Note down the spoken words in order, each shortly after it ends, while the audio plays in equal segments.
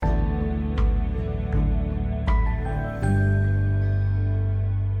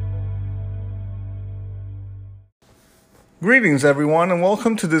Greetings everyone and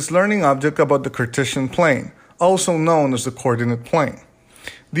welcome to this learning object about the Cartesian plane, also known as the coordinate plane.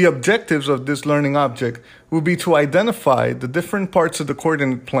 The objectives of this learning object will be to identify the different parts of the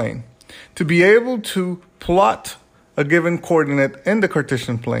coordinate plane, to be able to plot a given coordinate in the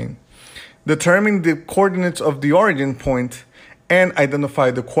Cartesian plane, determine the coordinates of the origin point, and identify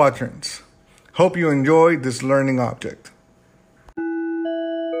the quadrants. Hope you enjoy this learning object.